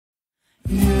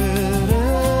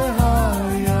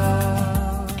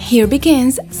Here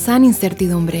begins San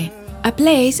Incertidumbre, a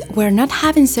place where not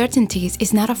having certainties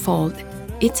is not a fault,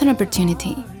 it's an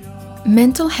opportunity.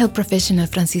 Mental health professional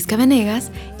Francisca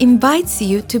Venegas invites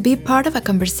you to be part of a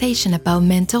conversation about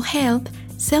mental health,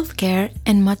 self-care,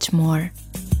 and much more.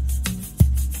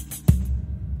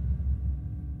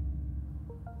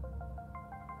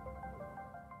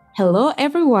 Hello,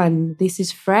 everyone. This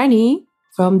is Franny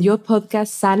from your podcast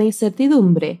Sana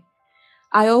Incertidumbre.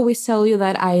 I always tell you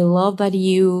that I love that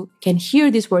you can hear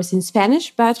these words in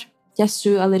Spanish, but just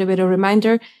to a little bit of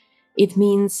reminder, it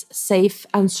means safe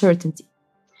uncertainty.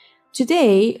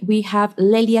 Today, we have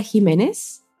Lelia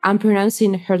Jimenez. I'm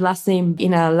pronouncing her last name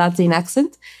in a Latin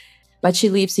accent, but she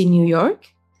lives in New York.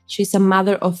 She's a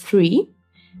mother of 3,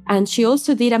 and she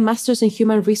also did a master's in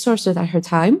human resources at her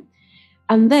time.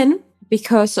 And then,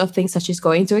 because of things that she's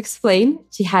going to explain,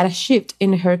 she had a shift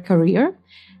in her career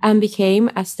and became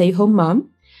a stay-home mom.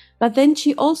 But then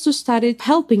she also started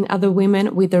helping other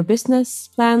women with their business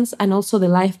plans and also the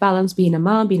life balance, being a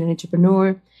mom, being an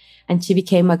entrepreneur. And she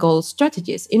became a goal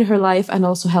strategist in her life and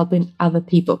also helping other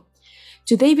people.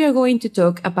 Today, we are going to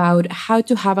talk about how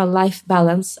to have a life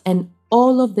balance and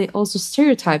all of the also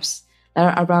stereotypes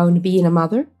that are around being a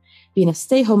mother, being a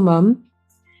stay-home mom,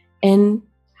 and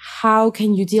how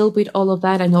can you deal with all of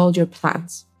that and all your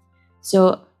plans.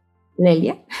 So,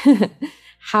 Lelia,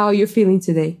 how are you feeling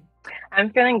today?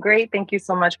 I'm feeling great. Thank you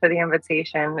so much for the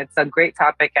invitation. It's a great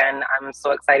topic, and I'm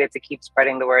so excited to keep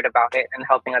spreading the word about it and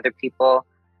helping other people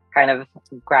kind of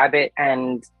grab it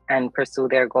and pursue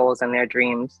their goals and their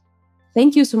dreams.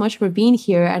 Thank you so much for being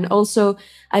here. And also,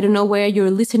 I don't know where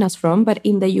you're listening us from, but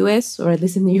in the US, or at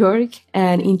least in New York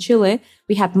and in Chile,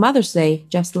 we had Mother's Day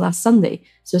just last Sunday.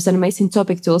 So it's an amazing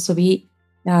topic to also be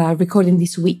recording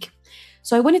this week.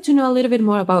 So I wanted to know a little bit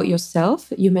more about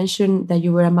yourself. You mentioned that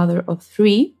you were a mother of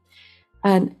 3.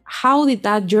 And how did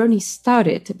that journey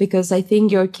started? Because I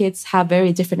think your kids have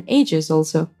very different ages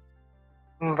also.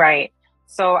 Right.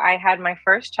 So I had my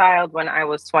first child when I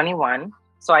was 21.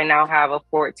 So I now have a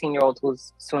 14-year-old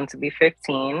who's soon to be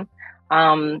 15.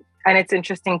 And it's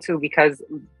interesting too, because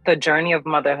the journey of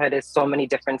motherhood is so many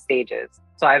different stages.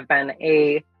 So I've been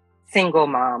a single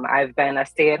mom. I've been a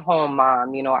stay-at-home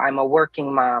mom. I'm a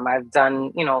working mom. I've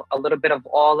done, a little bit of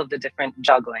all of the different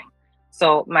juggling.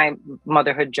 So my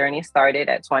motherhood journey started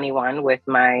at 21 with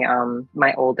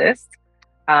my oldest.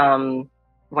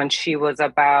 When she was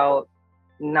about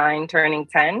 9 turning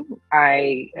 10,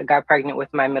 I got pregnant with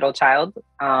my middle child.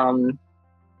 And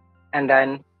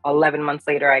then 11 months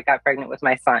later, I got pregnant with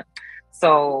my son.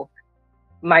 So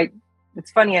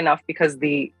it's funny enough because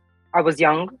I was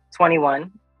young,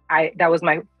 21. That was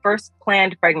my first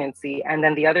planned pregnancy. And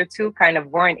then the other 2 kind of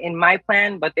weren't in my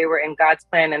plan, but they were in God's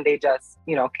plan. And they just,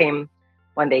 came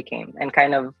when they came and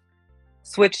kind of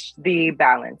switched the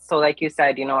balance. So like you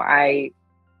said, I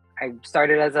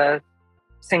started as a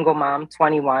single mom,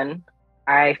 21.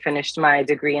 I finished my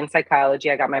degree in psychology.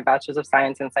 I got my bachelor's of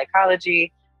science in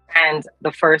psychology. And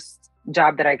the first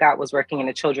job that I got was working in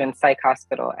a children's psych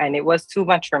hospital. And it was too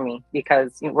much for me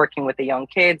because working with the young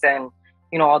kids and,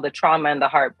 all the trauma and the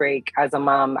heartbreak as a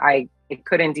mom, I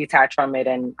couldn't detach from it.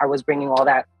 And I was bringing all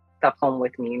that stuff home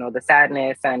with me, the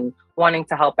sadness and wanting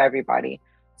to help everybody.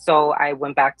 So I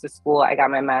went back to school. I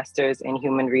got my master's in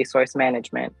human resource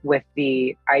management with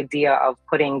the idea of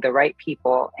putting the right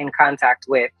people in contact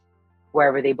with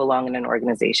wherever they belong in an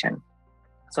organization.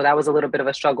 So that was a little bit of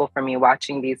a struggle for me,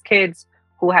 watching these kids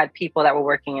who had people that were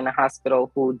working in a hospital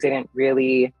who didn't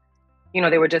really,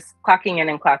 they were just clocking in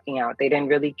and clocking out. They didn't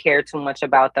really care too much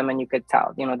about them. And you could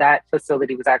tell, that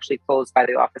facility was actually closed by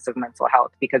the Office of Mental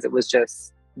Health because it was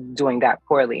just doing that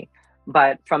poorly.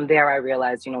 But from there, I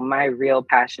realized, my real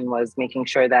passion was making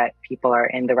sure that people are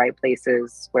in the right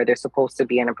places where they're supposed to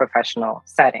be in a professional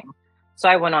setting. So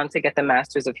I went on to get the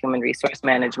Master's of Human Resource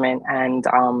Management. And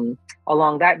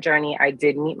along that journey, I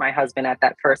did meet my husband at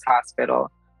that first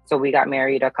hospital. So we got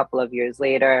married a couple of years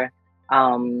later.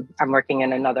 I'm working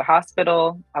in another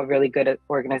hospital, a really good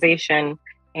organization,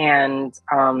 and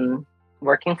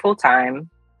working full time.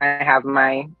 I have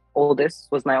my oldest,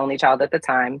 was my only child at the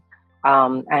time,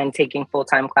 and taking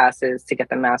full-time classes to get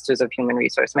the Master's of Human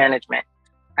Resource Management.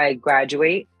 I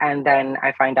graduate, and then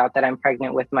I find out that I'm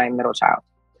pregnant with my middle child.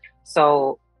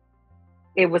 So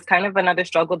it was kind of another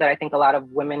struggle that I think a lot of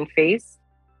women face.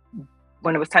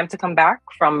 When it was time to come back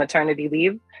from maternity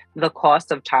leave, the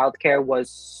cost of childcare was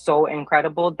so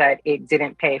incredible that it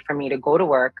didn't pay for me to go to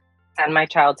work, send my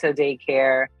child to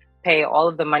daycare, pay all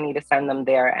of the money to send them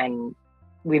there. And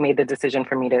we made the decision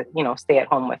for me to, stay at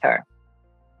home with her.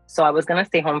 So I was going to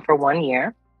stay home for 1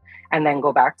 year and then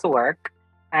go back to work.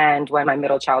 And when my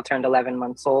middle child turned 11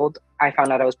 months old, I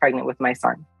found out I was pregnant with my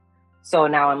son. So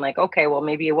now I'm like, okay, well,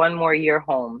 maybe one more year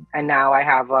home. And now I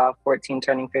have a 14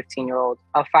 turning 15-year-old,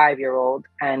 a 5-year-old,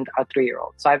 and a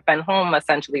 3-year-old. So I've been home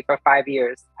essentially for 5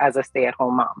 years as a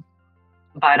stay-at-home mom.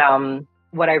 But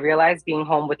what I realized being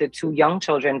home with the two young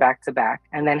children back to back,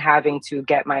 and then having to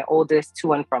get my oldest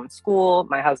to and from school.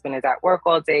 My husband is at work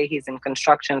all day. He's in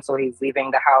construction. So he's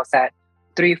leaving the house at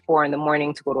 3, 4 in the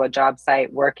morning to go to a job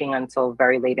site, working until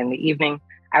very late in the evening.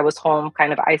 I was home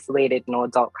kind of isolated, no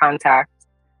adult contact,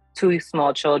 two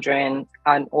small children,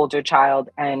 an older child,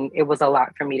 and it was a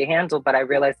lot for me to handle. But I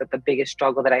realized that the biggest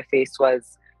struggle that I faced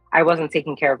was I wasn't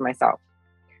taking care of myself.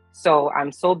 So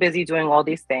I'm so busy doing all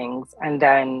these things. And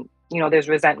then, there's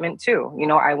resentment too.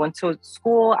 I went to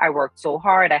school, I worked so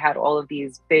hard, I had all of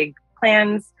these big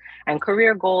plans and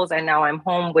career goals. And now I'm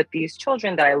home with these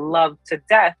children that I love to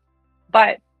death,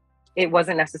 but it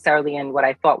wasn't necessarily in what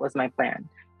I thought was my plan.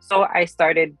 So I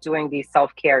started doing these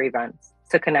self-care events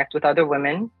to connect with other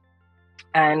women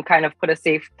and kind of put a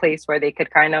safe place where they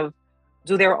could kind of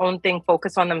do their own thing,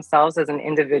 focus on themselves as an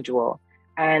individual.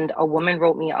 And a woman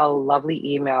wrote me a lovely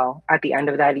email at the end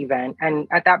of that event. And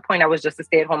at that point, I was just a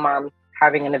stay-at-home mom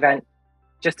having an event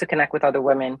just to connect with other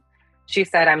women. She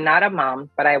said, I'm not a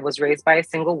mom, but I was raised by a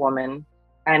single woman.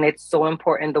 And it's so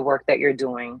important, the work that you're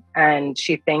doing. And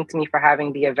she thanked me for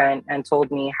having the event and told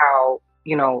me how,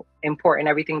 important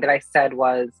everything that I said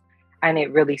was. And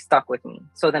it really stuck with me.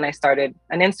 So then I started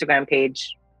an Instagram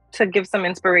page to give some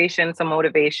inspiration, some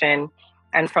motivation.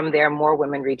 And from there, more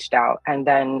women reached out. And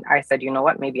then I said, you know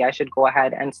what, maybe I should go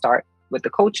ahead and start with the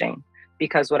coaching,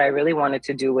 because what I really wanted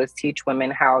to do was teach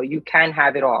women how you can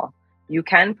have it all. You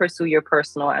can pursue your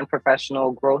personal and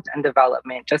professional growth and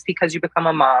development. Just because you become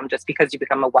a mom, just because you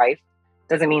become a wife,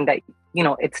 doesn't mean that,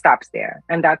 it stops there.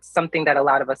 And that's something that a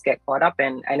lot of us get caught up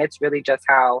in. And it's really just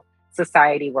how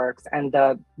society works and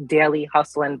the daily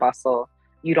hustle and bustle.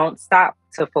 You don't stop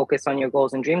to focus on your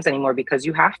goals and dreams anymore because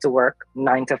you have to work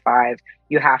 9 to 5.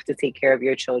 You have to take care of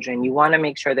your children. You want to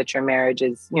make sure that your marriage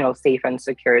is, safe and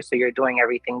secure. So you're doing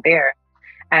everything there.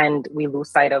 And we lose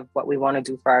sight of what we want to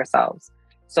do for ourselves.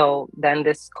 So then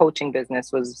this coaching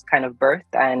business was kind of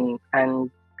birthed,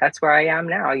 and that's where I am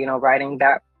now, riding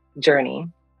that journey.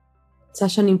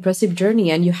 Such an impressive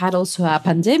journey. And you had also a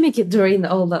pandemic during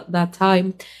all that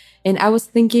time. And I was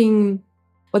thinking,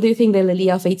 what do you think the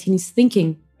Lelia of 18 is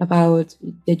thinking about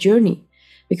the journey?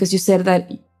 Because you said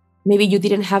that maybe you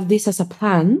didn't have this as a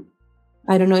plan.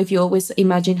 I don't know if you always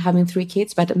imagine having 3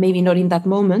 kids, but maybe not in that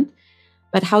moment.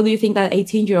 But how do you think that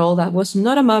 18-year-old that was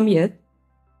not a mom yet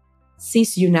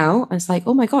sees you now? And it's like,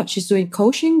 oh my God, she's doing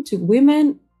coaching to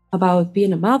women about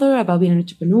being a mother, about being an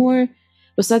entrepreneur.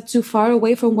 Was that too far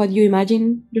away from what you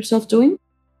imagine yourself doing?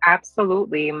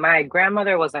 Absolutely. My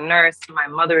grandmother was a nurse. My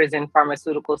mother is in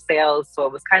pharmaceutical sales. So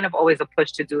it was kind of always a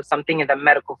push to do something in the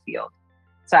medical field.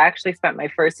 So I actually spent my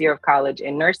first year of college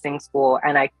in nursing school,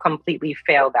 and I completely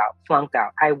flunked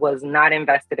out. I was not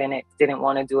invested in it, didn't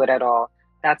want to do it at all.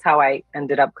 That's how I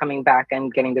ended up coming back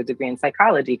and getting the degree in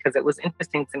psychology, because it was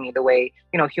interesting to me the way,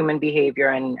 human behavior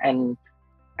and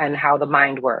how the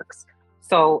mind works.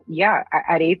 So yeah,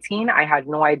 at 18, I had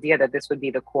no idea that this would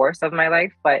be the course of my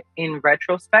life. But in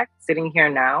retrospect, sitting here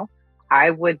now,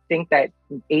 I would think that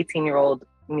 18-year-old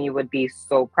me would be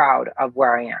so proud of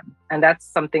where I am. And that's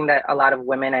something that a lot of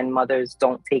women and mothers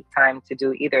don't take time to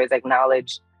do either, is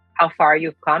acknowledge how far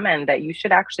you've come and that you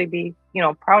should actually be,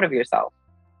 proud of yourself.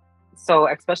 So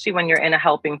especially when you're in a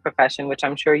helping profession, which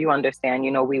I'm sure you understand,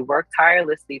 we work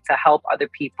tirelessly to help other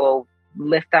people,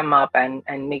 lift them up and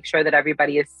make sure that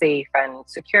everybody is safe and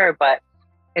secure. But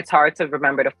it's hard to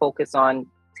remember to focus on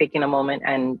taking a moment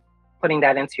and putting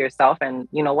that into yourself. And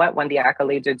you know what, when the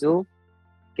accolades are due,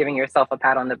 giving yourself a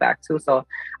pat on the back too. So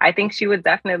I think she would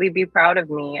definitely be proud of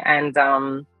me. And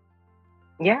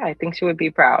I think she would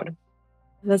be proud.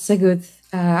 That's a good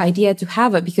idea to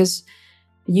have it, because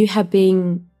you have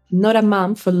been not a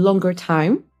mom for a longer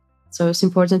time. So it's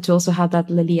important to also have that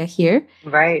Lelia here.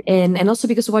 Right. And also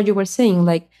because of what you were saying,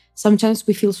 like sometimes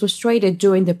we feel frustrated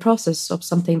during the process of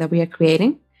something that we are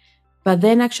creating, but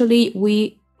then actually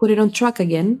we put it on track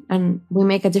again and we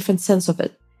make a different sense of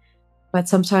it. But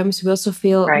sometimes we also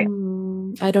feel, right.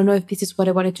 I don't know if this is what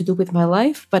I wanted to do with my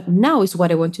life, but now is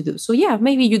what I want to do. So yeah,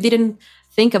 maybe you didn't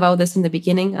think about this in the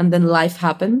beginning and then life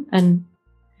happened and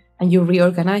you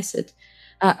reorganize it.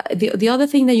 The other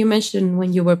thing that you mentioned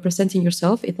when you were presenting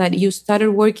yourself is that you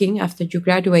started working after you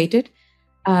graduated,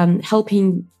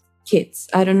 helping kids.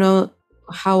 I don't know,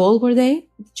 how old were they,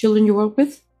 the children you work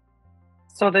with?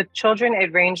 So the children,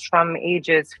 it ranged from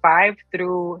ages 5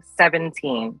 through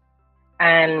 17.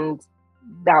 And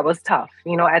that was tough.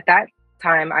 At that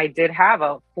time I did have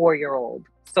a 4-year-old.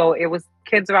 So it was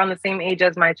kids around the same age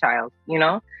as my child, you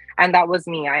know? And that was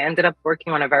me. I ended up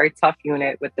working on a very tough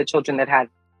unit with the children that had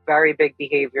very big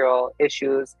behavioral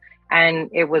issues. And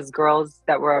it was girls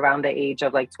that were around the age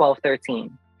of like 12,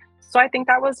 13. So I think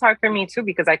that was hard for me too,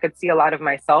 because I could see a lot of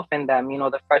myself in them, you know,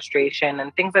 the frustration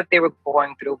and things that they were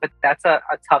going through. But that's a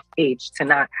tough age to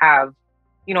not have,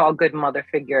 you know, a good mother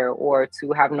figure, or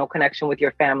to have no connection with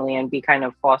your family and be kind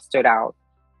of fostered out.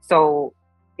 So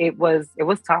it was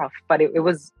tough, but it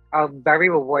was a very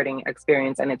rewarding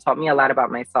experience, and it taught me a lot about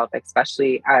myself,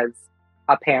 especially as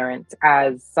a parent,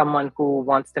 as someone who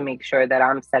wants to make sure that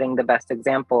I'm setting the best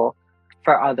example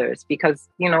for others. Because,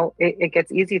 you know, it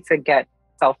gets easy to get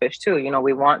selfish too. You know,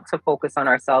 we want to focus on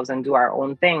ourselves and do our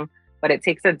own thing, but it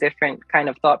takes a different kind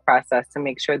of thought process to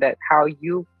make sure that how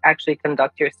you actually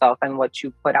conduct yourself and what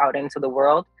you put out into the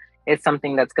world is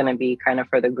something that's going to be kind of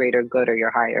for the greater good or your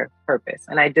higher purpose.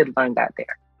 And I did learn that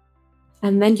there.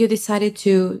 And then you decided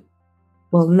to,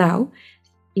 well, now,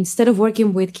 instead of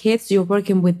working with kids, you're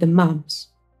working with the moms.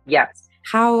 Yes.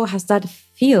 How has that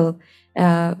feel,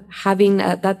 having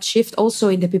that shift also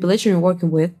in the population you're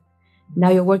working with? Now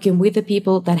you're working with the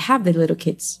people that have the little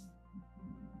kids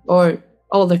or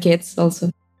older kids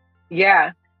also.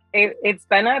 Yeah, it's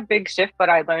been a big shift, but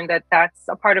I learned that that's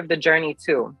a part of the journey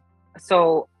too.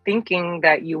 So thinking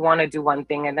that you want to do one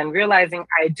thing and then realizing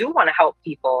I do want to help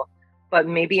people, but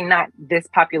maybe not this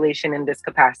population in this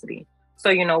capacity. So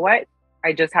you know what?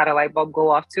 I just had a light bulb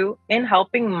go off too. In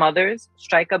helping mothers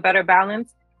strike a better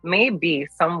balance, maybe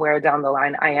somewhere down the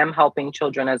line, I am helping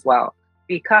children as well,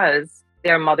 because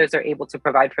their mothers are able to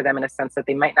provide for them in a sense that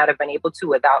they might not have been able to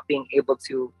without being able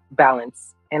to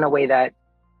balance in a way that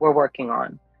we're working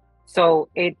on. So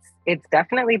it's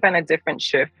definitely been a different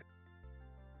shift.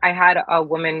 I had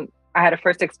a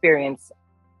first experience,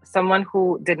 someone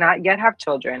who did not yet have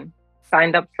children,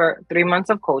 signed up for 3 months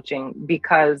of coaching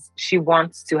because she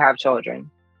wants to have children.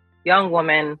 Young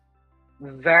woman,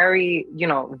 very,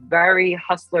 very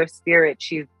hustler spirit.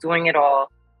 She's doing it all,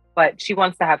 but she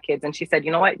wants to have kids. And she said,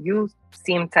 you know what, you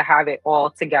seem to have it all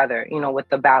together, with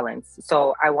the balance.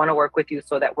 So I want to work with you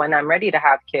so that when I'm ready to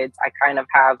have kids, I kind of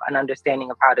have an understanding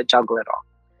of how to juggle it all.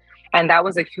 And that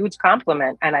was a huge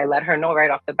compliment. And I let her know right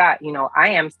off the bat, I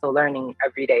am still learning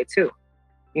every day too.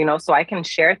 So I can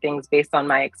share things based on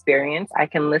my experience. I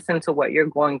can listen to what you're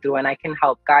going through and I can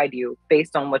help guide you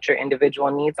based on what your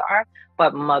individual needs are.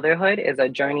 But motherhood is a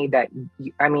journey that,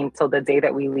 till the day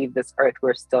that we leave this earth,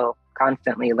 we're still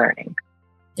constantly learning.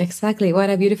 Exactly. What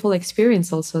a beautiful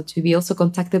experience also to be also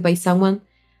contacted by someone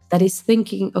that is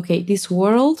thinking, okay, this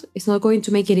world is not going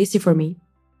to make it easy for me.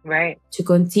 Right. To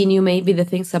continue maybe the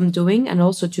things I'm doing and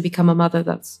also to become a mother.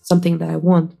 That's something that I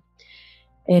want.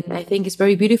 And I think it's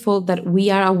very beautiful that we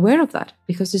are aware of that,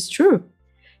 because it's true.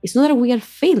 It's not that we are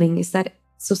failing, it's that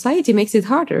society makes it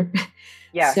harder.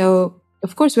 Yeah. So,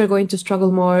 of course, we're going to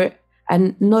struggle more.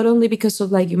 And not only because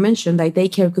of, like you mentioned, that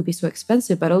daycare could be so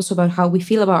expensive, but also about how we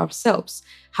feel about ourselves.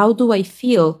 How do I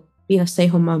feel being a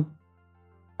stay-at-home mom?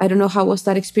 I don't know, how was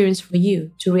that experience for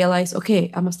you to realize,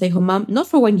 okay, I'm a stay-at-home mom, not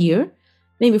for 1 year,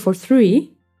 maybe for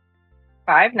 3.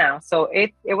 5 now. So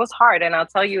it was hard. And I'll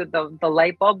tell you, the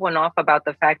light bulb went off about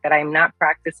the fact that I'm not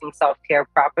practicing self-care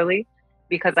properly,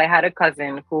 because I had a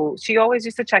cousin who, she always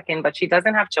used to check in, but she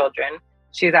doesn't have children.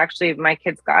 She's actually my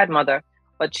kid's godmother.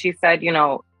 But she said, she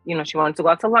wanted to go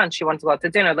out to lunch. She wanted to go out to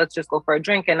dinner. Let's just go for a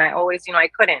drink. And I always, I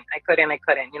couldn't.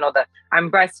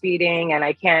 I'm breastfeeding and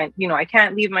I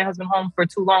can't leave my husband home for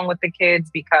too long with the kids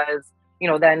because,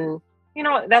 then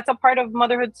that's a part of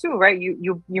motherhood too, right?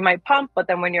 You might pump, but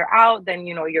then when you're out, then,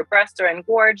 your breasts are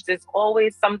engorged. There's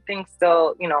always something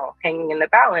still, hanging in the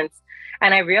balance.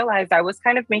 And I realized I was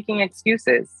kind of making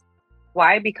excuses.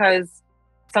 Why? Because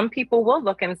some people will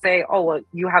look and say, oh, well,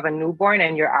 you have a newborn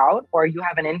and you're out, or you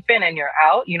have an infant and you're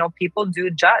out. People do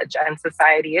judge, and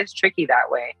society is tricky that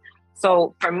way.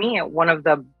 So for me, one of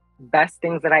the best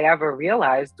things that I ever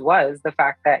realized was the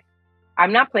fact that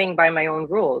I'm not playing by my own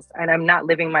rules, and I'm not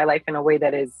living my life in a way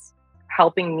that is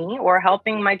helping me or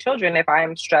helping my children if I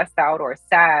am stressed out or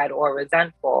sad or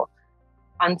resentful.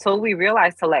 Until we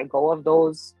realize to let go of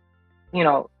those,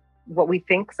 what we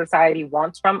think society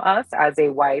wants from us as a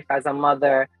wife, as a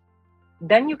mother,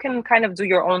 then you can kind of do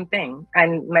your own thing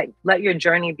and let your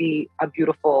journey be a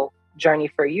beautiful journey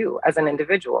for you as an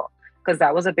individual. Because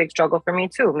that was a big struggle for me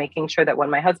too, making sure that when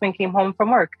my husband came home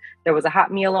from work, there was a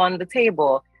hot meal on the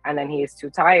table, and then he is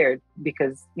too tired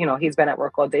because, he's been at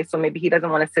work all day. So maybe he doesn't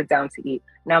want to sit down to eat.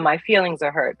 Now my feelings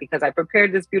are hurt because I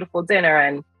prepared this beautiful dinner,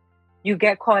 and you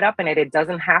get caught up in it. It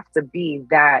doesn't have to be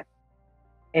that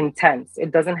intense.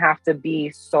 It doesn't have to be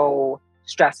so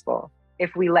stressful.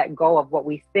 if we let go of what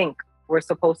we think we're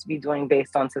supposed to be doing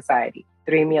based on society.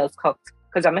 3 meals cooked.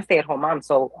 Because I'm a stay-at-home mom,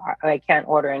 so I can't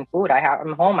order in food.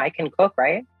 I'm home, I can cook,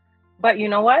 right? But you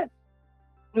know what?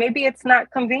 Maybe it's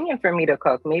not convenient for me to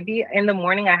cook. Maybe in the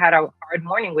morning I had a hard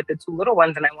morning with the 2 little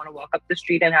ones and I want to walk up the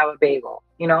street and have a bagel,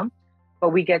 But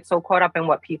we get so caught up in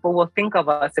what people will think of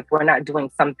us if we're not doing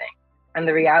something. And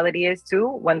the reality is too,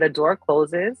 when the door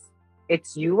closes,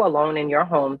 it's you alone in your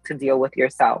home to deal with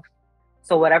yourself.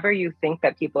 So whatever you think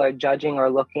that people are judging or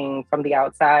looking from the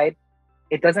outside,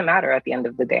 it doesn't matter at the end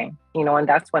of the day, and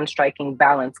that's when striking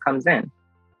balance comes in.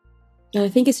 I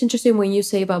think it's interesting when you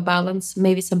say about balance.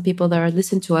 Maybe some people that are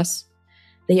listening to us,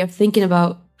 they are thinking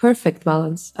about perfect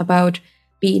balance, about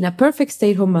being a perfect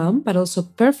stay-at-home mom, but also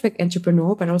perfect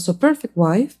entrepreneur, but also perfect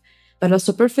wife, but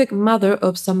also perfect mother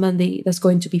of somebody that's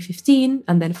going to be 15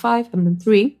 and then 5 and then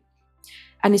 3.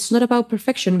 And it's not about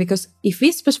perfection, because if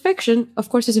it's perfection, of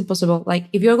course it's impossible. Like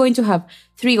if you're going to have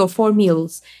 3 or 4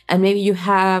 meals and maybe you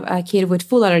have a kid with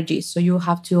food allergies, so you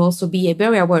have to also be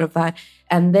very aware of that.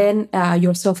 And then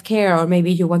your self-care, or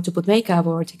maybe you want to put makeup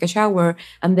or take a shower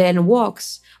and then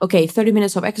walks. Okay, 30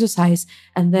 minutes of exercise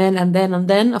and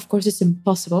then, of course it's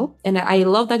impossible. And I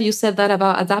love that you said that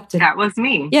about adapting. That was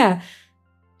me. Yeah.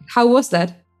 How was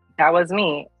that? That was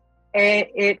me.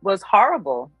 It was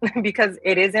horrible because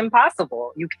it is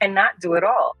impossible. You cannot do it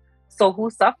all. So who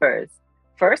suffers?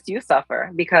 First, you suffer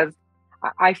because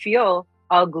I feel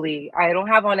ugly. I don't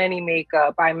have on any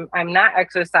makeup. I'm not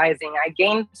exercising. I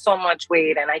gained so much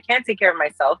weight and I can't take care of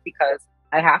myself because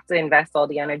I have to invest all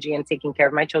the energy in taking care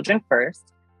of my children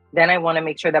first. Then I want to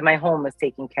make sure that my home is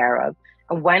taken care of.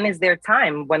 And when is there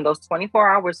time when those 24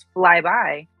 hours fly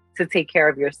by to take care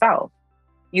of yourself?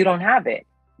 You don't have it.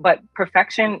 But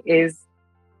perfection is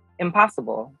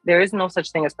impossible. There is no such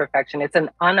thing as perfection. It's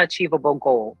an unachievable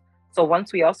goal. So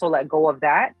once we also let go of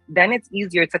that, then it's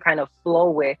easier to kind of flow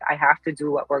with, I have to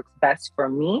do what works best for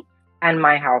me and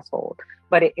my household.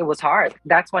 But it was hard.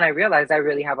 That's when I realized I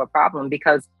really have a problem,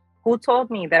 because who told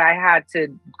me that I had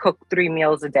to cook 3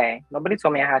 meals a day? Nobody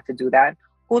told me I had to do that.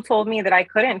 Who told me that I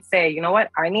couldn't say, you know what,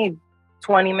 I need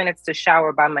 20 minutes to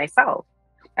shower by myself?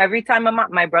 Every time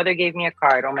my brother gave me a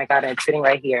card, oh my God, it's sitting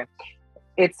right here.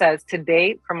 It says,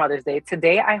 today, for Mother's Day,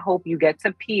 today I hope you get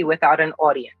to pee without an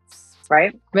audience,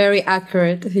 right? Very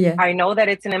accurate, yeah. I know that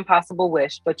it's an impossible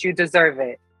wish, but you deserve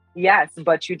it. Yes,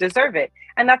 but you deserve it.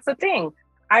 And that's the thing.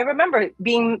 I remember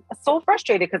being so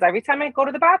frustrated because every time I go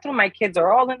to the bathroom, my kids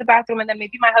are all in the bathroom and then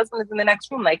maybe my husband is in the next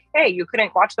room like, hey, you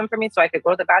couldn't watch them for me so I could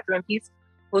go to the bathroom in peace?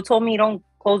 Who told me don't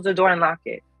close the door and lock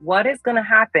it? What is going to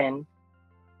happen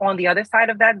on the other side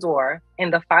of that door in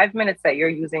the 5 minutes that you're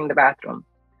using the bathroom?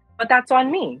 But that's on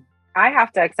me. I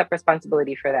have to accept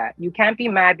responsibility for that. You can't be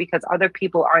mad because other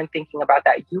people aren't thinking about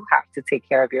that. You have to take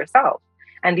care of yourself.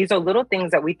 And these are little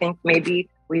things that we think maybe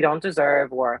we don't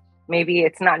deserve, or maybe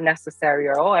it's not necessary,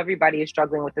 or, oh, everybody is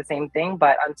struggling with the same thing.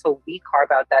 But until we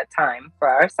carve out that time for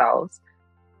ourselves,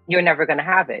 you're never going to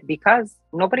have it because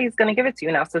nobody's going to give it to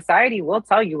you. Now, society will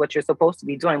tell you what you're supposed to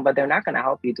be doing, but they're not going to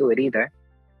help you do it either.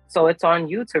 So it's on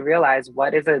you to realize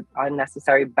what is a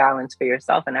necessary balance for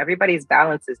yourself. And everybody's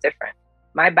balance is different.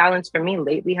 My balance for me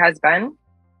lately has been,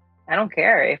 I don't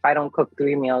care if I don't cook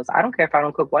 3 meals. I don't care if I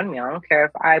don't cook 1 meal. I don't care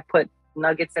if I put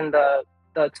nuggets in the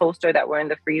toaster that were in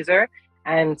the freezer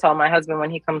and tell my husband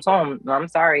when he comes home, no, I'm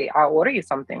sorry, I'll order you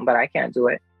something, but I can't do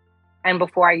it. And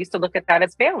before I used to look at that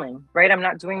as failing, right? I'm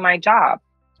not doing my job.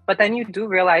 But then you do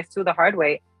realize too the hard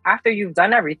way, after you've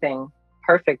done everything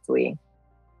perfectly,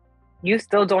 you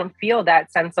still don't feel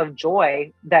that sense of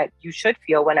joy that you should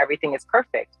feel when everything is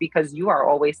perfect, because you are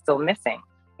always still missing.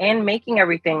 And making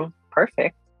everything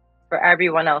perfect for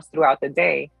everyone else throughout the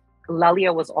day,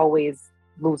 Lalia was always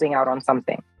losing out on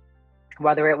something.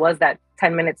 Whether it was that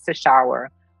 10 minutes to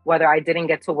shower, whether I didn't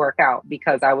get to work out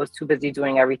because I was too busy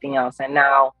doing everything else. And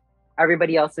now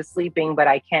everybody else is sleeping, but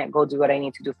I can't go do what I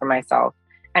need to do for myself.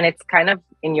 And it's kind of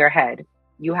in your head.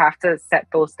 You have to set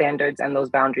those standards and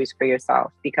those boundaries for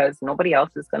yourself, because nobody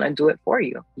else is going to do it for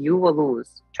you. You will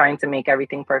lose trying to make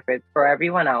everything perfect for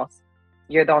everyone else.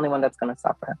 You're the only one that's going to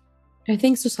suffer. I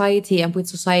think society, and with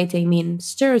society I mean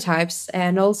stereotypes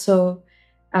and also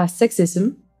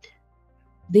sexism,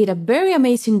 did a very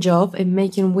amazing job in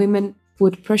making women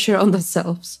put pressure on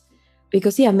themselves.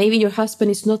 Because maybe your husband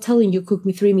is not telling you cook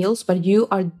me 3 meals, but you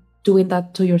are doing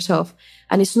that to yourself.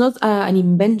 And it's not an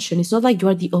invention. It's not like you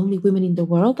are the only women in the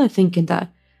world that thinking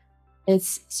that.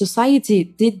 It's society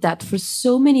did that for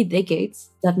so many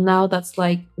decades that now that's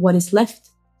like what is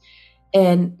left.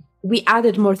 And we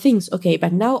added more things. Okay,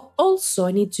 but now also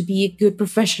I need to be a good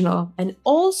professional. And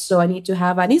also I need to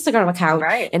have an Instagram account.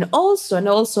 Right. And also, and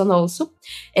also, and also.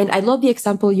 And I love the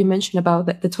example you mentioned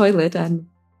about the toilet and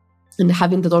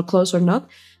having the door closed or not,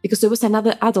 because there was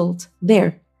another adult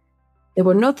there. There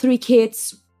were not three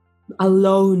kids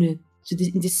alone in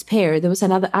despair. There was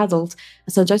another adult.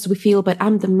 And sometimes we feel, but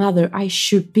I'm the mother. I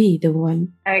should be the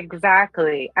one.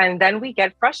 Exactly. And then we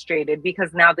get frustrated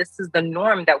because now this is the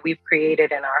norm that we've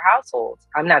created in our household.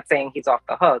 I'm not saying he's off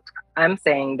the hook. I'm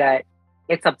saying that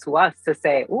it's up to us to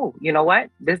say, ooh, you know what?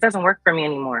 This doesn't work for me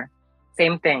anymore.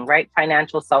 Same thing, right?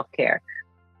 Financial self-care.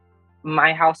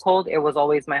 My household, it was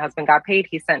always my husband got paid.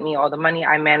 He sent me all the money.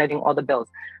 I'm managing all the bills.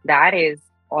 That is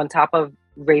on top of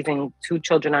raising two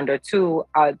children under two,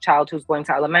 a child who's going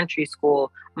to elementary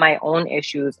school, my own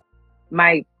issues.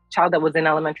 My child that was in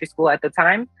elementary school at the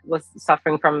time was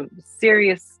suffering from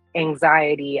serious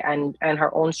anxiety and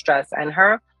her own stress and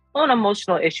her own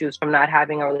emotional issues from not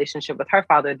having a relationship with her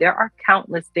father. There are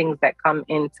countless things that come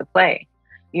into play,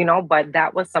 but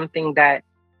that was something that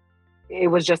it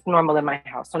was just normal in my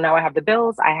house. So now I have the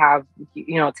bills, I have,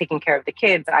 taking care of the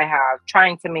kids, I have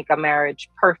trying to make a marriage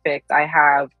perfect.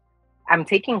 I'm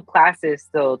taking classes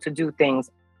still to do things.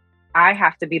 I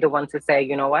have to be the one to say,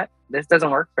 you know what, this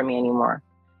doesn't work for me anymore.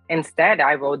 Instead,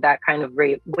 I rode that kind of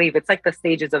wave. It's like the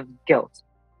stages of guilt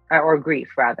or grief,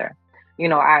 rather.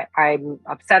 I'm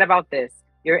upset about this.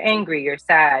 You're angry, you're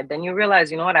sad. Then you realize,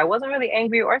 you know what, I wasn't really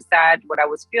angry or sad. What I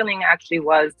was feeling actually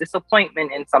was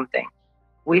disappointment in something.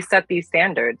 We set these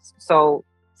standards. So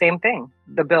same thing,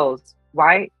 the bills.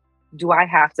 Why do I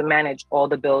have to manage all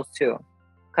the bills too?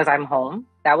 Because I'm home.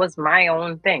 That was my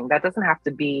own thing. That doesn't have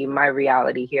to be my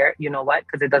reality here. You know what?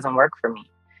 Because it doesn't work for me.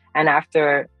 And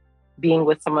after being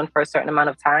with someone for a certain amount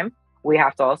of time, we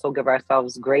have to also give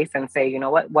ourselves grace and say, you know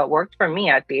what worked for me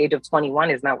at the age of 21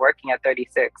 is not working at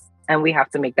 36. And we have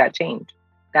to make that change.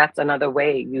 That's another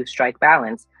way you strike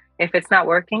balance. If it's not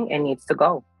working, it needs to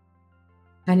go.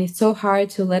 And it's so hard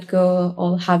to let go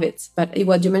all habits. But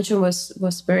what you mentioned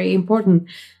was very important.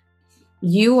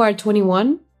 You are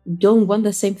 21, don't want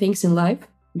the same things in life,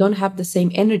 don't have the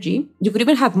same energy. You could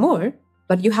even have more,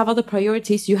 but you have other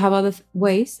priorities, you have other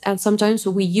ways. And sometimes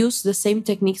we use the same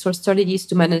techniques or strategies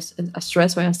to manage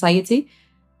stress or anxiety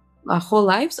our whole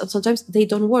lives. And sometimes they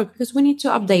don't work because we need to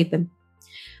update them.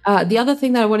 The other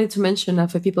thing that I wanted to mention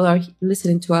for people who are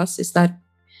listening to us is that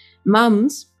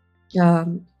moms,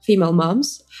 female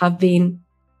moms, have been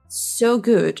so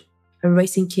good at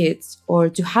raising kids or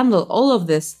to handle all of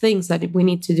these things that we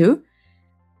need to do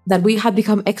that we have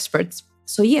become experts.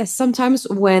 So yes, sometimes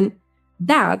when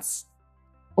dads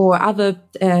or other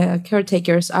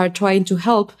caretakers are trying to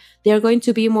help, they are going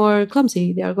to be more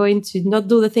clumsy. They are going to not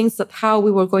do the things that how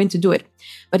we were going to do it.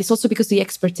 But it's also because the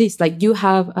expertise, like you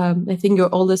have, I think your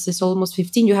oldest is almost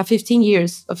 15. You have 15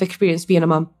 years of experience being a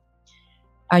mom.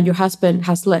 And your husband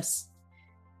has less.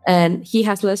 And he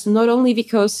has less not only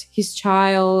because his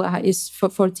child is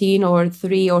 14 or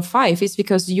 3 or 5, it's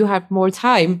because you have more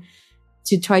time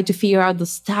to try to figure out the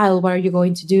style, what are you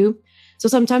going to do? So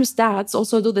sometimes dads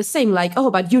also do the same, like,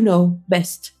 oh, but you know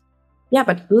best. Yeah,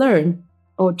 but learn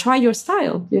or try your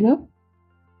style,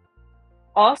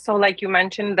 Also, like you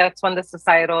mentioned, that's when the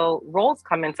societal roles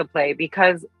come into play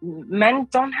because men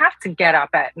don't have to get up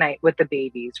at night with the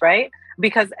babies, right?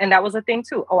 And that was a thing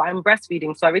too. Oh, I'm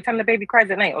breastfeeding. So every time the baby cries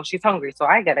at night, oh, she's hungry. So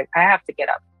I have to get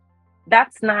up.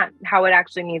 That's not how it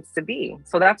actually needs to be.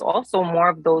 So that's also more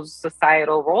of those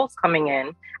societal roles coming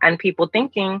in and people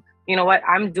thinking, you know what,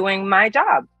 I'm doing my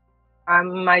job.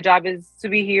 My job is to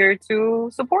be here to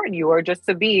support you or just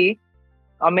to be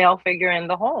a male figure in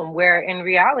the home, where in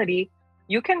reality,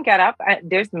 you can get up.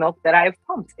 There's milk that I've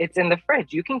pumped. It's in the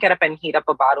fridge. You can get up and heat up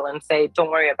a bottle and say, don't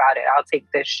worry about it. I'll take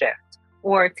this shift.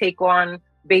 Or take on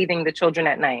bathing the children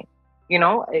at night.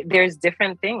 There's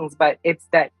different things, but it's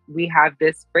that we have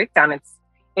this breakdown.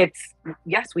 It's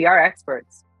yes, we are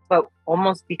experts, but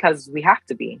almost because we have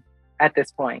to be at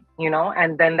this point,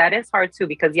 and then that is hard too,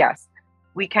 because yes,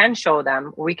 we can show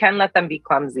them, we can let them be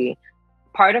clumsy.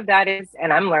 Part of that is,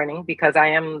 and I'm learning because I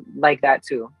am like that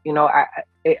too.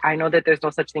 I know that there's no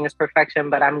such thing as perfection,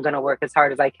 but I'm going to work as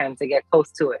hard as I can to get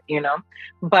close to it,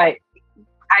 But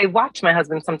I watch my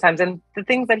husband sometimes, and the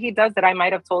things that he does that I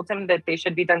might have told him that they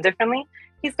should be done differently,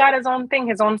 he's got his own thing,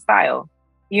 his own style.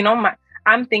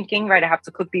 I'm thinking, right, I have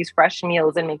to cook these fresh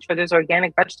meals and make sure there's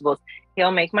organic vegetables.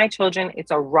 He'll make my children,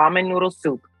 it's a ramen noodle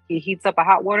soup. He heats up a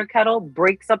hot water kettle,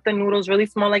 breaks up the noodles really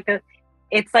small like that.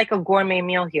 It's like a gourmet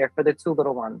meal here for the two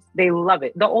little ones. They love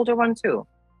it. The older one too.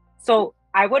 So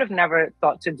I would have never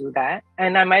thought to do that.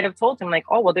 And I might have told him like,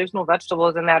 oh, well, there's no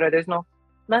vegetables in that, or there's no,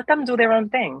 let them do their own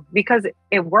thing because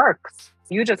it works.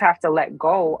 You just have to let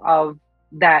go of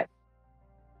that.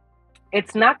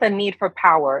 It's not the need for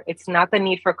power. It's not the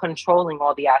need for controlling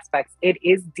all the aspects. It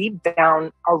is deep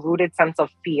down a rooted sense of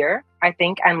fear, I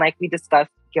think. And like we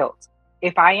discussed, guilt.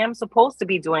 If I am supposed to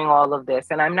be doing all of this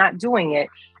and I'm not doing it,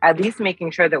 at least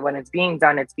making sure that when it's being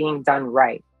done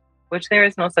right, which there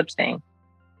is no such thing.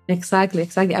 Exactly.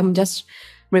 I'm just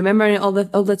remembering all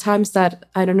the times that,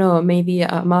 I don't know, maybe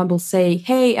a mom will say,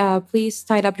 hey, please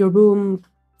tidy up your room.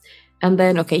 And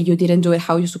then, okay, you didn't do it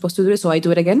how you're supposed to do it, so I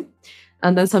do it again.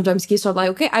 And then sometimes kids are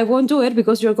like, okay, I won't do it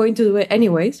because you're going to do it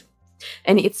anyways.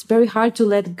 And it's very hard to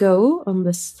let go on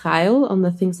the style, on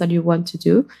the things that you want to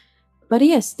do. But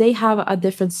yes, they have a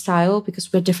different style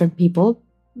because we're different people.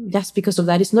 Just because of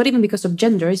that. It's not even because of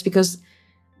gender. It's because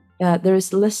there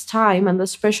is less time and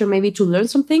less pressure maybe to learn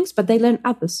some things, but they learn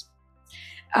others.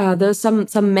 There's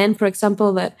some men, for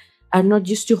example, that are not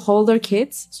used to hold their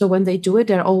kids. So when they do it,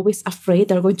 they're always afraid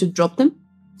they're going to drop them.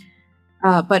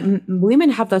 But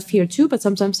women have that fear too, but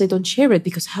sometimes they don't share it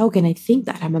because how can I think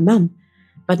that? I'm a man.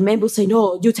 But men will say,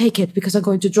 no, you take it because I'm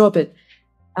going to drop it.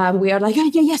 We are like, yeah,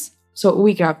 yes. So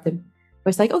we grab them. But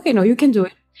it's like, okay, no, you can do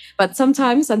it. But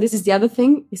sometimes, and this is the other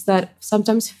thing, is that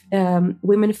sometimes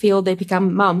women feel they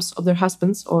become moms of their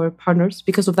husbands or partners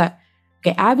because of that.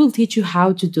 Okay, I will teach you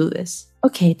how to do this.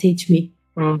 Okay, teach me.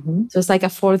 Mm-hmm. So it's like a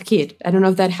fourth kid. I don't know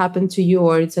if that happened to you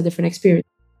or it's a different experience.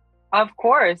 Of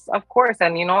course.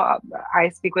 And, I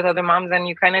speak with other moms and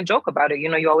you kind of joke about it.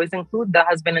 You always include the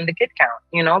husband in the kid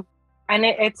count, and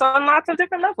it's on lots of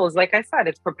different levels. Like I said,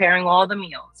 it's preparing all the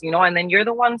meals, and then you're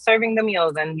the one serving the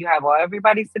meals and you have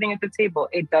everybody sitting at the table.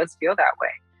 It does feel that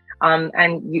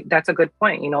way. That's a good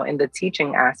point, in the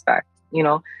teaching aspect,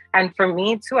 and for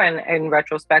me too, and in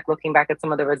retrospect, looking back at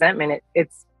some of the resentment,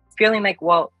 it's feeling like,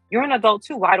 well, you're an adult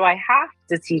too. Why do I have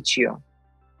to teach you?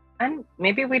 And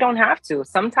maybe we don't have to.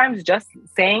 Sometimes just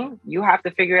saying you have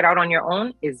to figure it out on your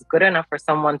own is good enough for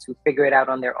someone to figure it out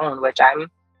on their own, which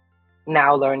I'm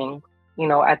now learning,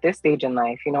 at this stage in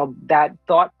life, that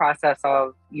thought process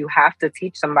of you have to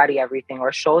teach somebody everything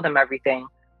or show them everything.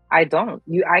 I don't.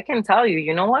 I can tell you,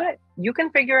 you know what? You can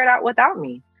figure it out without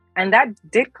me. And that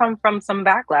did come from some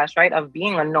backlash, right? Of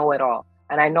being a know-it-all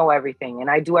and I know everything and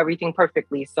I do everything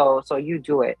perfectly. So you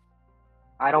do it.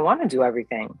 I don't want to do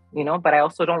everything, but I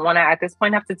also don't want to at this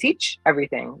point have to teach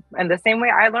everything. And the same way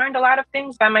I learned a lot of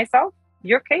things by myself,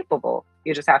 you're capable.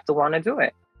 You just have to want to do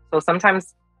it. So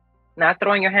sometimes not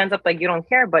throwing your hands up like you don't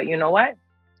care, but you know what?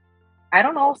 I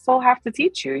don't also have to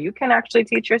teach you. You can actually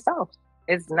teach yourself.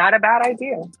 It's not a bad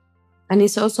idea. And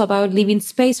it's also about leaving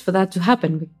space for that to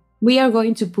happen. We are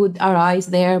going to put our eyes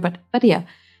there, but yeah,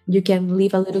 you can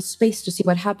leave a little space to see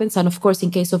what happens. And of course, in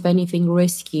case of anything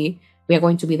risky, we are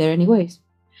going to be there anyways.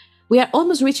 We are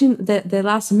almost reaching the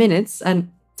last minutes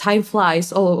and time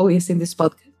flies always in this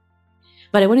podcast.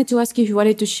 But I wanted to ask you if you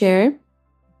wanted to share,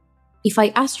 if I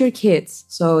ask your kids,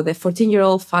 so the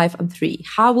 14-year-old, 5 and 3,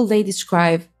 how will they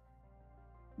describe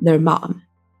their mom?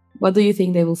 What do you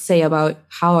think they will say about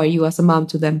how are you as a mom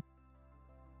to them?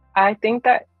 I think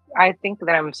that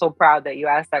I'm so proud that you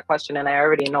asked that question and I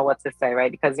already know what to say, right?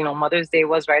 Because, Mother's Day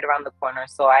was right around the corner.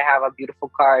 So I have a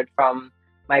beautiful card from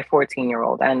my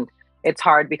 14-year-old. And it's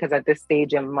hard because at this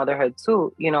stage of motherhood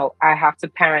too, I have to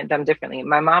parent them differently.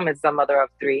 My mom is a mother of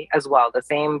 3 as well, the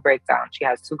same breakdown. She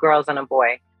has 2 girls and a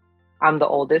boy. I'm the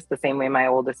oldest, the same way my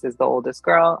oldest is the oldest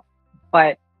girl.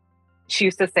 But she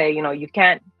used to say, you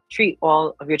can't treat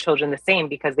all of your children the same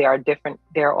because they are different.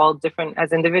 They're all different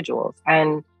as individuals.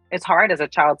 And it's hard as a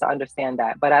child to understand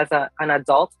that. But as an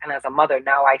adult and as a mother,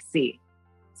 now I see.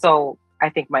 So I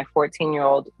think my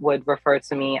 14-year-old would refer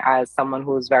to me as someone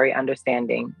who's very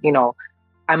understanding.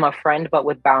 I'm a friend, but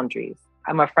with boundaries.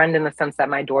 I'm a friend in the sense that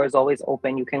my door is always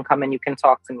open. You can come and you can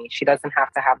talk to me. She doesn't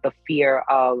have to have the fear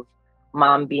of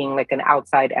mom being like an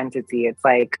outside entity. It's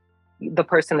like the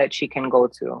person that she can go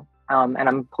to. And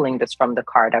I'm pulling this from the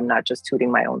card. I'm not just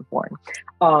tooting my own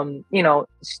horn.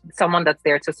 Someone that's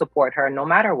there to support her no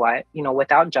matter what,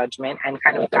 without judgment and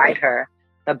kind of guide her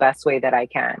the best way that I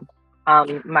can.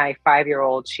 My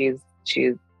 5-year-old, she's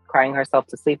crying herself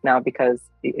to sleep now because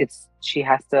she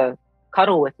has to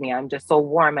cuddle with me. I'm just so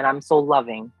warm and I'm so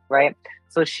loving, right?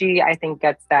 So she, I think,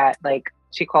 gets that, like,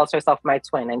 she calls herself my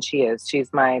twin, and she's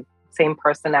my same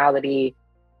personality,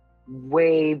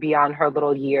 way beyond her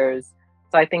little years.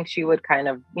 So I think she would kind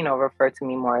of, refer to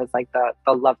me more as like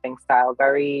the loving style,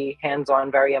 very hands-on,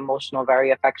 very emotional,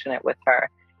 very affectionate with her.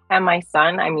 And my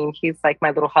son, I mean, he's like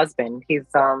my little husband. He's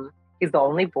the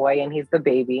only boy and he's the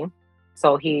baby.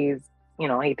 So he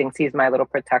thinks he's my little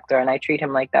protector, and I treat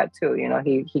him like that too.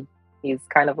 He's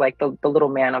kind of like the little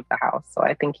man of the house. So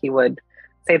I think he would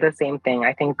say the same thing.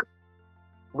 I think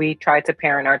we tried to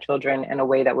parent our children in a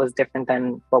way that was different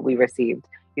than what we received.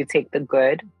 You take the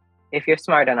good, if you're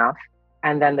smart enough,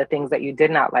 and then the things that you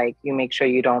did not like, you make sure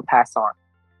you don't pass on.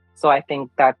 So I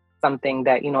think that's something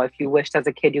that, if you wished as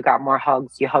a kid you got more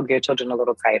hugs, you hug your children a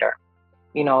little tighter.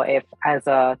 If as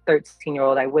a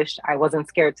 13-year-old, I wish I wasn't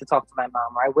scared to talk to my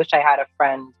mom, or I wish I had a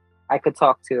friend I could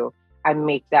talk to, I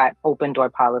make that open door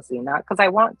policy, not because I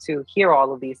want to hear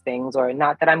all of these things or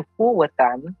not that I'm cool with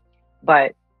them,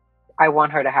 but I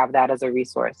want her to have that as a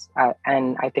resource.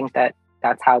 And I think that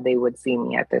that's how they would see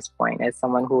me at this point, as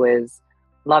someone who is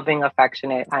loving,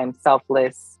 affectionate. I'm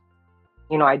selfless.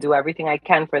 I do everything I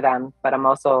can for them, but I'm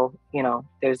also,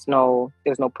 there's no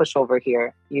pushover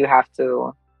here. You have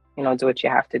to, do what you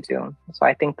have to do. So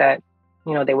I think that,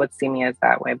 they would see me as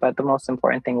that way. But the most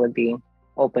important thing would be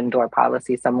open door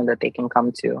policy, someone that they can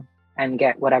come to and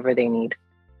get whatever they need.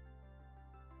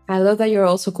 I love that you're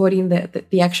also quoting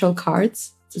the actual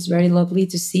cards. It's very lovely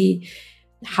to see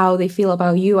how they feel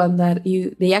about you, and that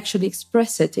they actually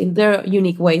express it in their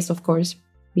unique ways, of course,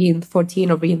 being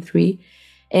 14 or being 3.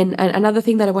 And another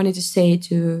thing that I wanted to say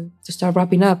to start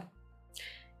wrapping up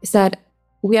is that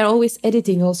we are always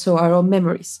editing also our own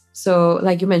memories. So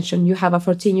like you mentioned, you have a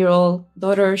 14-year-old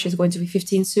daughter, she's going to be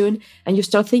 15 soon, and you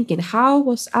start thinking, how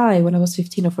was I when I was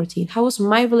 15 or 14? How was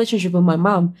my relationship with my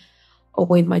mom or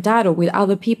with my dad or with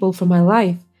other people from my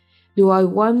life? Do I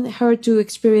want her to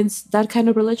experience that kind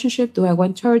of relationship? Do I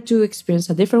want her to experience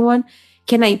a different one?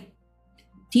 Can I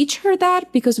teach her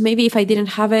that? Because maybe if I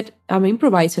didn't have it, I'm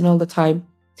improvising all the time.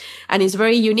 And it's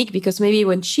very unique because maybe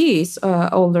when she is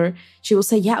older, she will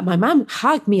say, yeah, my mom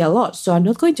hugged me a lot, so I'm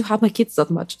not going to hug my kids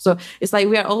that much. So it's like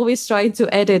we are always trying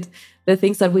to edit the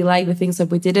things that we like, the things that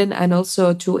we didn't, and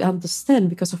also to understand,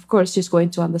 because of course she's going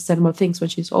to understand more things when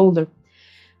she's older.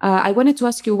 I wanted to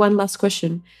ask you one last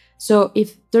question. So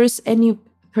if there's any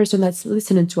person that's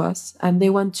listening to us and they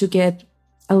want to get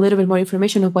a little bit more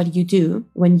information on what you do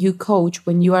when you coach,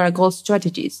 when you are a goal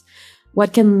strategist,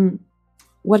 what can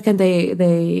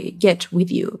they get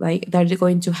with you? Like, are they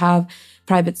going to have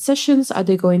private sessions? Are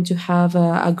they going to have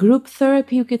a group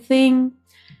therapy thing?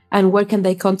 And where can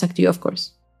they contact you, of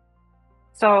course?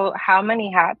 So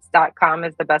howmanyhats.com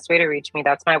is the best way to reach me.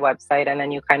 That's my website. And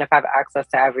then you kind of have access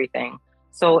to everything.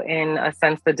 So in a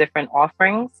sense, the different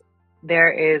offerings,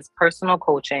 there is personal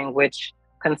coaching, which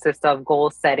consists of goal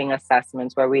setting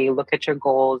assessments where we look at your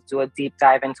goals, do a deep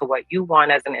dive into what you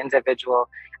want as an individual.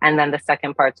 And then the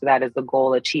second part to that is the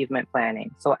goal achievement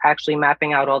planning. So actually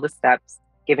mapping out all the steps,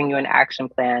 giving you an action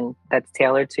plan that's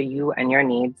tailored to you and your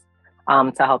needs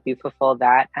to help you fulfill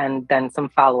that. And then some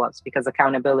follow-ups, because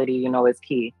accountability, is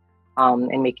key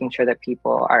in making sure that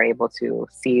people are able to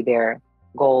see their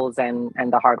goals and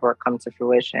the hard work come to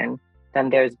fruition. Then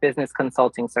there's business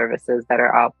consulting services that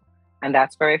are up. And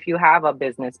that's where if you have a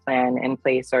business plan in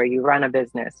place, or you run a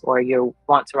business, or you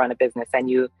want to run a business and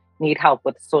you need help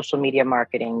with social media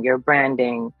marketing, your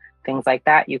branding, things like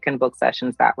that, you can book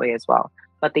sessions that way as well.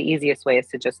 But the easiest way is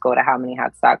to just go to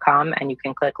howmanyhats.com and you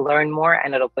can click learn more,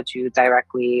 and it'll put you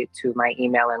directly to my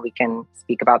email and we can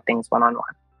speak about things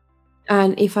one-on-one.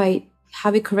 And if I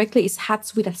have it correctly, it's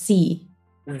hats with a Z.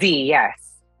 Z,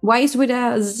 yes. Why is with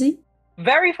a Z?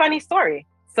 Very funny story.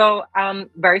 So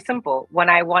very simple. When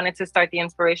I wanted to start the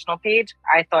inspirational page,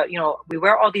 I thought, we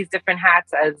wear all these different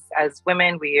hats as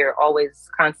women. We are always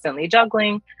constantly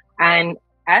juggling. And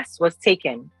S was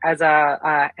taken as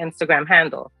a Instagram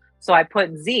handle. So I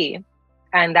put Z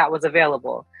and that was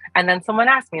available. And then someone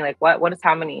asked me, like, what is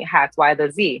how many hats? Why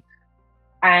the Z?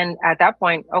 And at that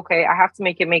point, okay, I have to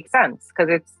make it make sense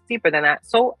because it's deeper than that.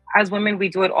 So as women, we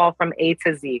do it all from A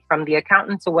to Z, from the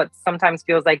accountant to what sometimes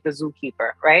feels like the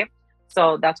zookeeper, right?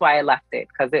 So that's why I left it,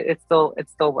 because it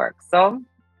still works. So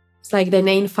it's like the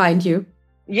name find you.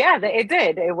 Yeah, it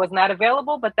did. It was not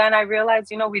available, but then I realized,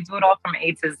 we do it all from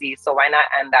A to Z. So why not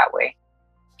end that way?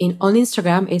 On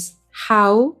Instagram is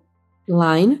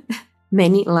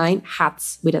many line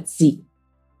hats with a Z.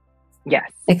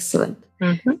 Yes. Excellent.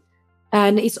 Mm-hmm.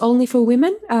 And it's only for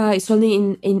women? It's only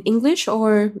in English,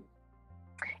 or?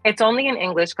 It's only in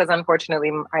English because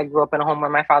unfortunately I grew up in a home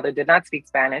where my father did not speak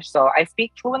Spanish. So I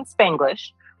speak fluent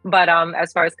Spanglish, but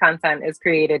as far as content is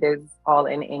created, is all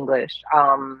in English.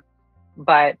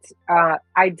 But I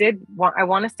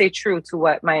want to stay true to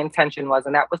what my intention was.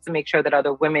 And that was to make sure that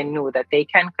other women knew that they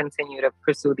can continue to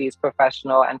pursue these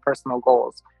professional and personal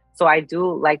goals. So I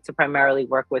do like to primarily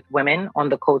work with women on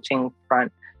the coaching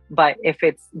front. But if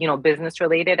it's, business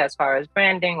related, as far as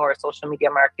branding or social media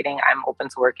marketing, I'm open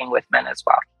to working with men as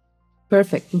well.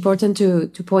 Perfect. Important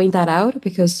to point that out,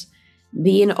 because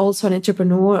being also an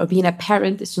entrepreneur or being a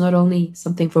parent is not only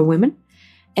something for women.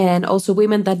 And also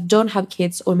women that don't have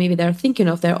kids or maybe they're thinking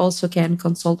of, they also can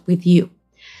consult with you.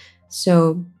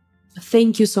 So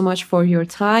thank you so much for your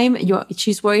time.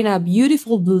 She's wearing a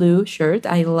beautiful blue shirt.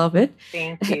 I love it.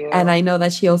 Thank you. And I know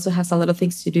that she also has a lot of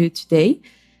things to do today.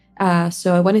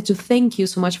 So I wanted to thank you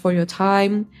so much for your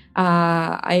time.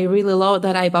 I really love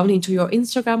that I bumped into your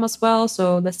Instagram as well.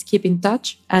 So let's keep in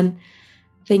touch. And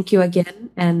thank you again.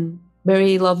 And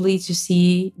very lovely to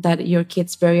see that your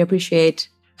kids very appreciate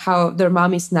how their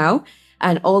mom is now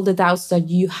and all the doubts that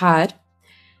you had.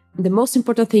 The most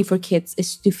important thing for kids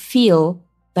is to feel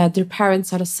that their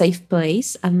parents are a safe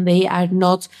place and they are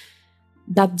not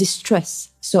that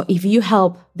distressed. So if you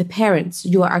help the parents,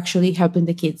 you are actually helping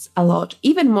the kids a lot,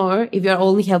 even more if you're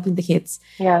only helping the kids.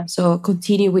 Yeah. So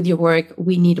continue with your work.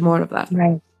 We need more of that.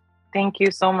 Right. Thank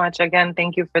you so much. Again,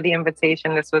 thank you for the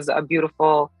invitation. This was a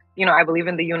beautiful, I believe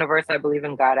in the universe. I believe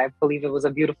in God. I believe it was a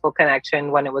beautiful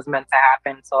connection when it was meant to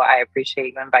happen. So I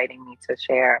appreciate you inviting me to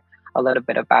share a little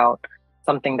bit about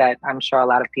something that I'm sure a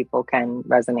lot of people can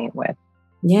resonate with.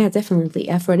 Yeah, definitely.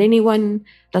 For anyone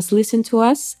that's listened to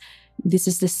us, this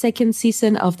is the second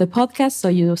season of the podcast. So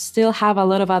you still have a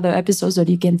lot of other episodes that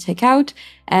you can check out.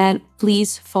 And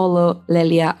please follow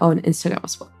Lelia on Instagram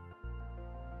as well.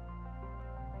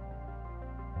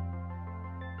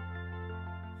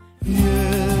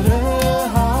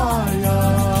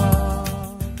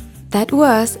 That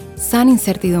was San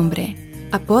Incertidumbre,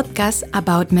 a podcast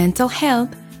about mental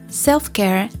health,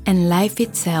 self-care, and life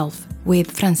itself with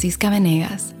Francisca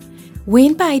Venegas. We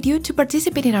invite you to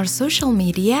participate in our social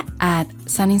media at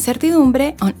San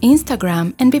Incertidumbre on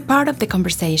Instagram and be part of the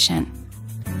conversation.